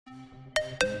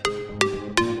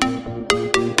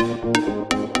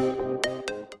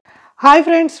Hi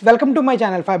friends, welcome to my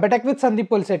channel fibre tech with Sandeep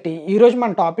Pulshetty. ఈరోజు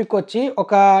మన topic వచ్చి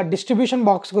ఒక డిస్ట్రిబ్యూషన్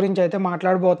బాక్స్ గురించి అయితే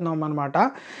మాట్లాడబోతున్నాం అనమాట.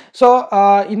 సో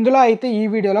ఇందులో అయితే ఈ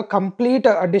వీడియోలో కంప్లీట్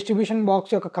డిస్ట్రిబ్యూషన్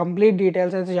బాక్స్ యొక్క కంప్లీట్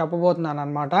డీటెయిల్స్ అయితే చెప్పబోతున్నాను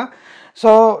అనమాట. సో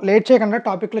లేట్ చేయకుండా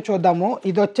టాపిక్లో చూద్దాము.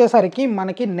 ఇది వచ్చేసరికి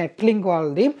మనకి నెట్లింక్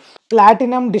వాళ్ళది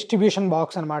ప్లాటినం డిస్ట్రిబ్యూషన్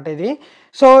బాక్స్ అనమాట ఇది.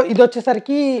 సో ఇది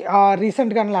వచ్చేసరికి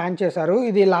రీసెంట్గా లాంచ్ చేశారు.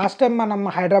 ఇది లాస్ట్ టైం మనం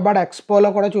హైదరాబాద్ ఎక్స్పోలో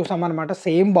కూడా చూసామన్నమాట,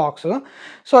 సేమ్ బాక్స్.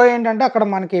 సో ఏంటంటే అక్కడ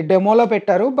మనకి డెమోలో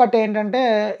పెట్టారు, బట్ ఏంటంటే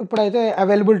ఇప్పుడైతే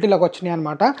అవైలబిలిటీలోకి వచ్చినాయి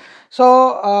అనమాట. సో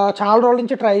చాలా రోజుల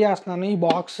నుంచి ట్రై చేస్తున్నాను ఈ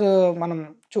బాక్స్ మనం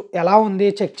ఎలా ఉంది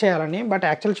చెక్ చేయాలని. బట్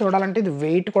యాక్చువల్ చూడాలంటే ఇది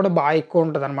వెయిట్ కూడా బాగా ఎక్కువ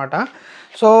ఉంటుంది అనమాట.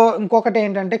 సో ఇంకొకటి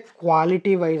ఏంటంటే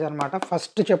క్వాలిటీ వైజ్ అనమాట.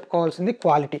 ఫస్ట్ చెప్పుకోవాల్సింది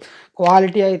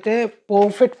క్వాలిటీ అయితే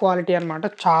పర్ఫెక్ట్ క్వాలిటీ అనమాట.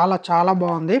 చాలా చాలా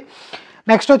బాగుంది.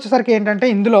 నెక్స్ట్ వచ్చేసరికి ఏంటంటే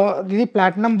ఇందులో ఇది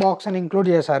ప్లాటినం బాక్స్ అని ఇంక్లూడ్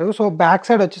చేశారు. సో బ్యాక్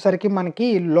సైడ్ వచ్చేసరికి మనకి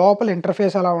లోపల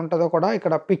ఇంటర్ఫేస్ ఎలా ఉంటుందో కూడా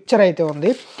ఇక్కడ పిక్చర్ అయితే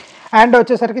ఉంది. అండ్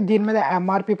వచ్చేసరికి దీని మీద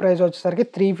ఎంఆర్పి ప్రైస్ వచ్చేసరికి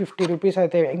 350 రూపీస్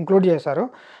అయితే ఇంక్లూడ్ చేశారు.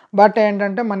 బట్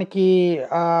ఏంటంటే మనకి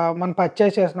మనం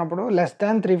పర్చేస్ చేసినప్పుడు లెస్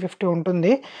దాన్ 350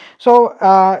 ఉంటుంది. సో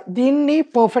దీన్ని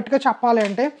పర్ఫెక్ట్గా చెప్పాలి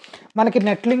అంటే మనకి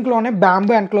నెట్లింక్లోనే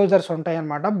బ్యాంబూ ఎన్క్లోజర్స్ ఉంటాయి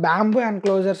అన్నమాట. బ్యాంబూ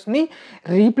ఎన్క్లోజర్స్ని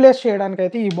రీప్లేస్ చేయడానికి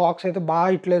అయితే ఈ బాక్స్ అయితే బాగా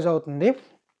యూటిలైజ్ అవుతుంది.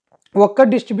 ఒక్క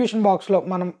డిస్ట్రిబ్యూషన్ బాక్స్లో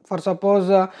మనం ఫర్ సపోజ్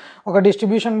ఒక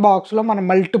డిస్ట్రిబ్యూషన్ బాక్స్లో మనం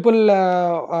మల్టిపుల్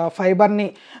ఫైబర్ని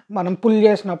మనం పుల్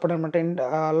చేసినప్పుడు అనమాట,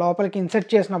 లోపలికి ఇన్సెర్ట్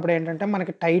చేసినప్పుడు ఏంటంటే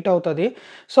మనకి టైట్ అవుతుంది.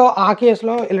 సో ఆ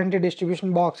కేసులో ఇలాంటి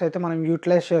డిస్ట్రిబ్యూషన్ బాక్స్ అయితే మనం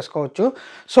యూటిలైజ్ చేసుకోవచ్చు.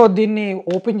 సో దీన్ని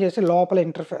ఓపెన్ చేసి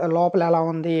లోపల ఎలా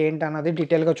ఉంది ఏంటి అన్నది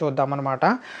డీటెయిల్గా చూద్దాం అనమాట.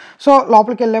 సో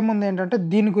లోపలికి వెళ్ళే ముందు ఏంటంటే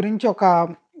దీని గురించి ఒక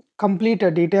కంప్లీట్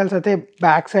డీటెయిల్స్ అయితే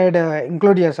బ్యాక్ సైడ్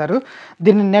ఇంక్లూడ్ చేశారు.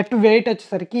 దీని నెట్ వెయిట్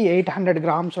వచ్చేసరికి 800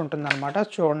 గ్రామ్స్ ఉంటుందన్నమాట.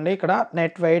 చూడండి, ఇక్కడ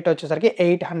నెట్ వెయిట్ వచ్చేసరికి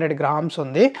 800 గ్రామ్స్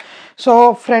ఉంది. సో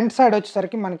ఫ్రంట్ సైడ్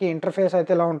వచ్చేసరికి మనకి ఇంటర్ఫేస్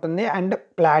అయితే ఇలా ఉంటుంది. అండ్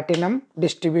ప్లాటినం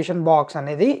డిస్ట్రిబ్యూషన్ బాక్స్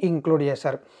అనేది ఇంక్లూడ్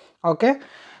చేశారు. Okay,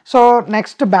 so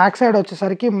next back side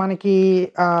వచ్చేసరికి మనకి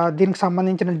దీనికి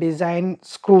సంబంధించిన design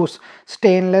screws,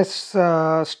 stainless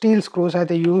steel screws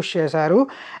అయితే యూజ్ చేశారు.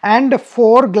 అండ్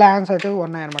 4 గ్లాన్స్ అయితే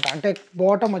ఉన్నాయన్నమాట. అంటే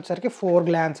బాటమ్ వచ్చేసరికి 4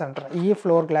 గ్లాన్స్ అంటారు, ఈ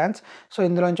 4 గ్లాన్స్. సో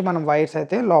ఇందులోంచి మనం వైర్స్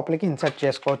అయితే లోపలికి ఇన్సర్ట్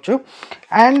చేసుకోవచ్చు.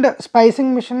 అండ్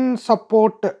స్పైసింగ్ మిషన్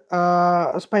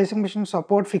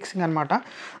సపోర్ట్ ఫిక్సింగ్ అనమాట.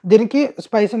 దీనికి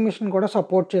స్పైసింగ్ మిషన్ కూడా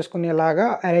సపోర్ట్ చేసుకునేలాగా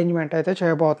అరేంజ్మెంట్ అయితే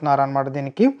చేయబోతున్నారు అనమాట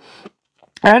దీనికి.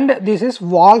 And this is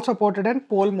wall supported and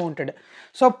pole mounted.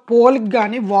 So పోల్కి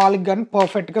కానీ వాల్కి కానీ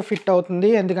పర్ఫెక్ట్గా ఫిట్ అవుతుంది.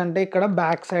 ఎందుకంటే ఇక్కడ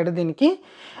బ్యాక్ సైడ్ దీనికి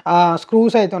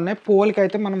స్క్రూస్ అయితే ఉన్నాయి. పోల్కి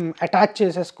అయితే మనం అటాచ్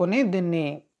చేసేసుకొని దీన్ని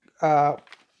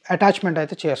అటాచ్మెంట్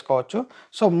అయితే చేసుకోవచ్చు.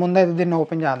 సో ముందైతే దీన్ని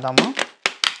ఓపెన్ చేద్దాము.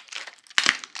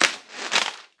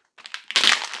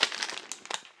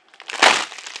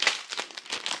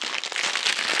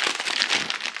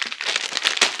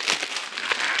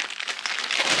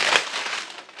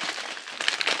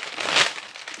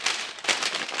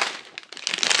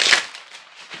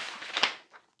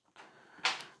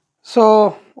 సో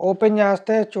ఓపెన్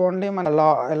చేస్తే చూడండి మన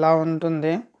ఎలా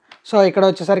ఉంటుంది. సో ఇక్కడ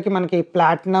వచ్చేసరికి మనకి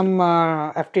ప్లాటినం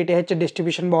FTTH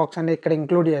డిస్ట్రిబ్యూషన్ బాక్స్ అనేది ఇక్కడ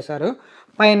ఇంక్లూడ్ చేశారు.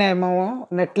 పైన ఏమో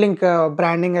నెట్లింక్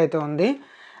బ్రాండింగ్ అయితే ఉంది.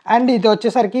 అండ్ ఇది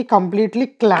వచ్చేసరికి కంప్లీట్లీ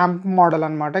క్లాంప్ మోడల్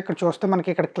అనమాట. ఇక్కడ చూస్తే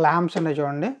మనకి ఇక్కడ క్లాంప్స్ ఉన్నాయి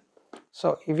చూడండి. సో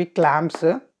ఇవి క్లాంప్స్,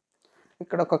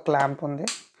 ఇక్కడ ఒక క్లాంప్ ఉంది.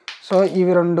 సో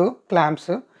ఇవి 2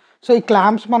 క్లాంప్స్. సో ఈ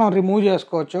క్లాంప్స్ మనం రిమూవ్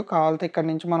చేసుకోవచ్చు. కావాలంటే ఇక్కడ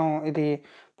నుంచి మనం ఇది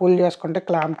పుల్ చేసుకుంటే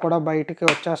క్లాంప్ కూడా బయటికి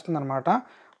వచ్చేస్తుంది అనమాట.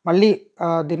 మళ్ళీ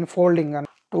దీన్ని folding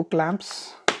 2 clamps.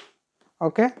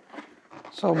 Okay,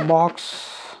 so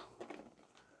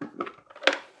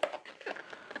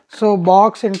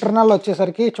box internal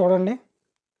వచ్చేసరికి చూడండి.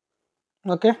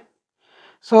 ఓకే,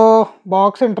 సో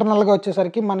బాక్స్ ఇంటర్నల్గా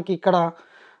వచ్చేసరికి మనకి ఇక్కడ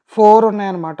 4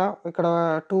 ఉన్నాయన్నమాట. ఇక్కడ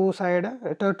 2 సైడ్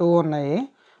ఇటు 2 ఉన్నాయి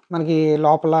మనకి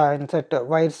లోపల ఇన్సెట్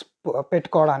వైర్స్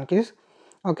పెట్టుకోవడానికి.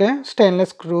 ఓకే,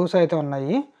 స్టెయిన్లెస్ స్క్రూస్ అయితే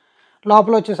ఉన్నాయి.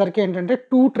 లోపల వచ్చేసరికి ఏంటంటే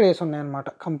 2 ట్రేస్ ఉన్నాయన్నమాట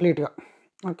కంప్లీట్గా.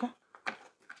 ఓకే,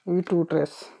 ఇవి 2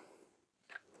 ట్రేస్.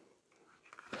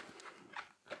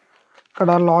 ఇక్కడ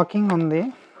లాకింగ్ ఉంది.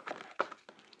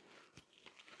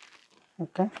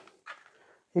 ఓకే,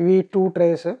 ఇవి 2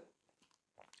 ట్రేస్.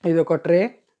 ఇది ఒక ట్రే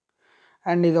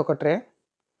అండ్ ఇది ఒక ట్రే.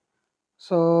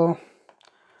 సో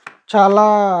చాలా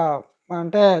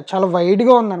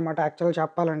వైడ్గా ఉందన్నమాట. యాక్చువల్గా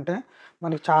చెప్పాలంటే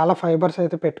మనకి చాలా ఫైబర్స్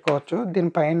అయితే పెట్టుకోవచ్చు.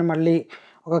 దీనిపైన మళ్ళీ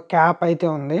ఒక క్యాప్ అయితే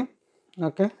ఉంది.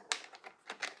 ఓకే,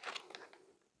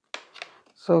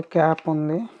 సో క్యాప్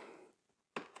ఉంది,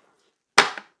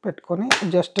 పెట్టుకొని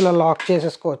జస్ట్ ఇలా లాక్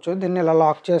చేసేసుకోవచ్చు. దీన్ని ఇలా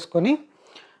లాక్ చేసుకొని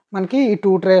మనకి ఈ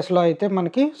 2 ట్రేస్లో అయితే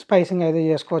మనకి స్పైసింగ్ అయితే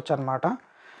చేసుకోవచ్చు అనమాట.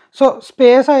 సో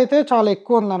స్పేస్ అయితే చాలా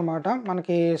ఎక్కువ ఉందన్నమాట.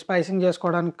 మనకి స్పైసింగ్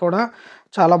చేసుకోవడానికి కూడా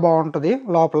చాలా బాగుంటుంది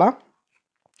లోపల.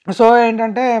 సో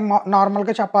ఏంటంటే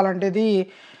నార్మల్గా చెప్పాలంటే ఇది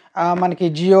మనకి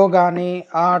జియో కానీ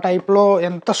ఆ టైప్లో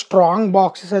ఎంత స్ట్రాంగ్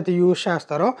బాక్సెస్ అయితే యూజ్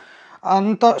చేస్తారో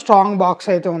అంత స్ట్రాంగ్ బాక్స్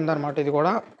అయితే ఉందన్నమాట. ఇది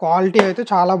కూడా క్వాలిటీ అయితే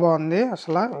చాలా బాగుంది,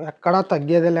 అసలు ఎక్కడా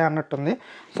తగ్గేదిలే అన్నట్టుంది.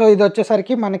 సో ఇది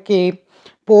వచ్చేసరికి మనకి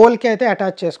పోల్కి అయితే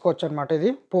అటాచ్ చేసుకోవచ్చు అనమాట.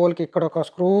 ఇది పోల్కి ఇక్కడ ఒక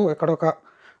స్క్రూ ఇక్కడ ఒక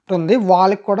ఉంది,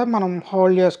 వాళ్ళకి కూడా మనం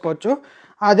హోల్డ్ చేసుకోవచ్చు.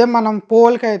 అదే మనం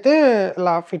పోల్కి అయితే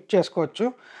ఇలా ఫిట్ చేసుకోవచ్చు.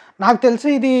 నాకు తెలిసి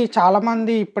ఇది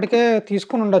చాలామంది ఇప్పటికే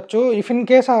తీసుకుని ఉండొచ్చు. ఇఫ్ ఇన్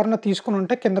కేస్ ఎవరైనా తీసుకుని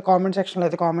ఉంటే కింద కామెంట్ సెక్షన్లో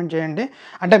అయితే కామెంట్ చేయండి.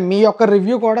 అంటే మీ యొక్క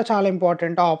రివ్యూ కూడా చాలా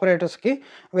ఇంపార్టెంట్ ఆపరేటర్స్కి,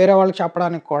 వేరే వాళ్ళకి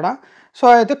చెప్పడానికి కూడా. సో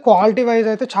అయితే క్వాలిటీ వైజ్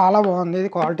అయితే చాలా బాగుంది, ఇది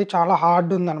క్వాలిటీ చాలా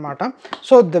హార్డ్ ఉందన్నమాట.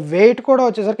 సో ద వెయిట్ కూడా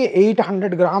వచ్చేసరికి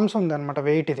 800 grams ఉందన్నమాట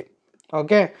వెయిట్ ఇది.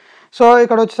 ఓకే, సో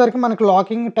ఇక్కడ వచ్చేసరికి మనకి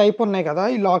లాకింగ్ టైప్ ఉన్నాయి కదా,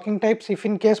 ఈ locking types if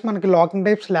in case మనకి లాకింగ్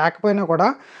టైప్స్ లేకపోయినా కూడా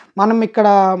మనం ఇక్కడ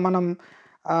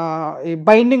ఈ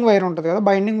బైండింగ్ వైర్ ఉంటుంది కదా,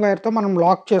 బైండింగ్ వైర్తో మనం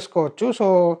లాక్ చేసుకోవచ్చు. సో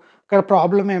ఇక్కడ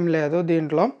ప్రాబ్లం ఏం లేదు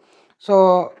దీంట్లో. సో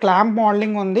క్లాంప్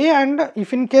మోడలింగ్ ఉంది, and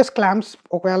if in case clamps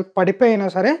ఒకవేళ పడిపోయినా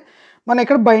సరే మనం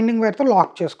ఇక్కడ బైండింగ్ వైర్తో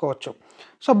లాక్ చేసుకోవచ్చు.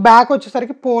 సో బ్యాక్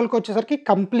వచ్చేసరికి పోల్కి వచ్చేసరికి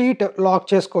కంప్లీట్ లాక్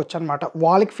చేసుకోవచ్చు అనమాట.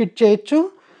 వాల్కి ఫిట్ చేయొచ్చు,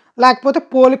 లేకపోతే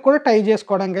పోల్కి కూడా టై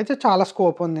చేసుకోవడానికి అయితే చాలా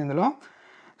స్కోప్ ఉంది ఇందులో.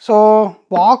 సో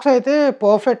బాక్స్ అయితే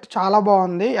పర్ఫెక్ట్, చాలా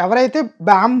బాగుంది. ఎవరైతే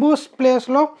బ్యాంబూస్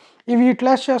ప్లేస్లో ఇవి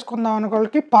యూటిలైజ్ చేసుకుందాం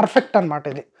అనుకోళ్ళకి పర్ఫెక్ట్ అనమాట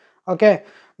ఇది. ఓకే,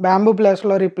 బ్యాంబూ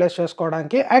ప్లేస్లో రీప్లేస్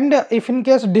చేసుకోవడానికి, and if in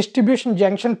case distribution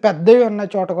junction పెద్దవి ఉన్న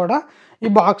చోట కూడా ఈ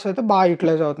బాక్స్ అయితే బాగా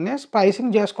యూటిలైజ్ అవుతుంది.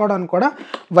 స్పైసింగ్ చేసుకోవడానికి కూడా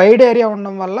వైడ్ ఏరియా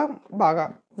ఉండడం వల్ల బాగా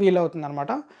వీలవుతుంది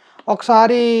అనమాట.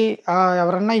 ఒకసారి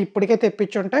ఎవరన్నా ఇప్పటికే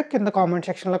తెప్పించుంటే కింద కామెంట్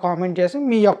సెక్షన్లో కామెంట్ చేసి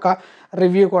మీ యొక్క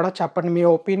రివ్యూ కూడా చెప్పండి, మీ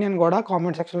ఒపీనియన్ కూడా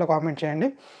కామెంట్ సెక్షన్లో కామెంట్ చేయండి.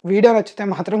 వీడియో నచ్చితే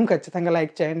మాత్రం ఖచ్చితంగా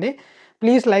లైక్ చేయండి.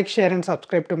 Please like, share and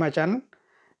subscribe to my channel.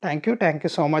 Thank you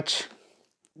so much.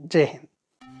 జై హింద్.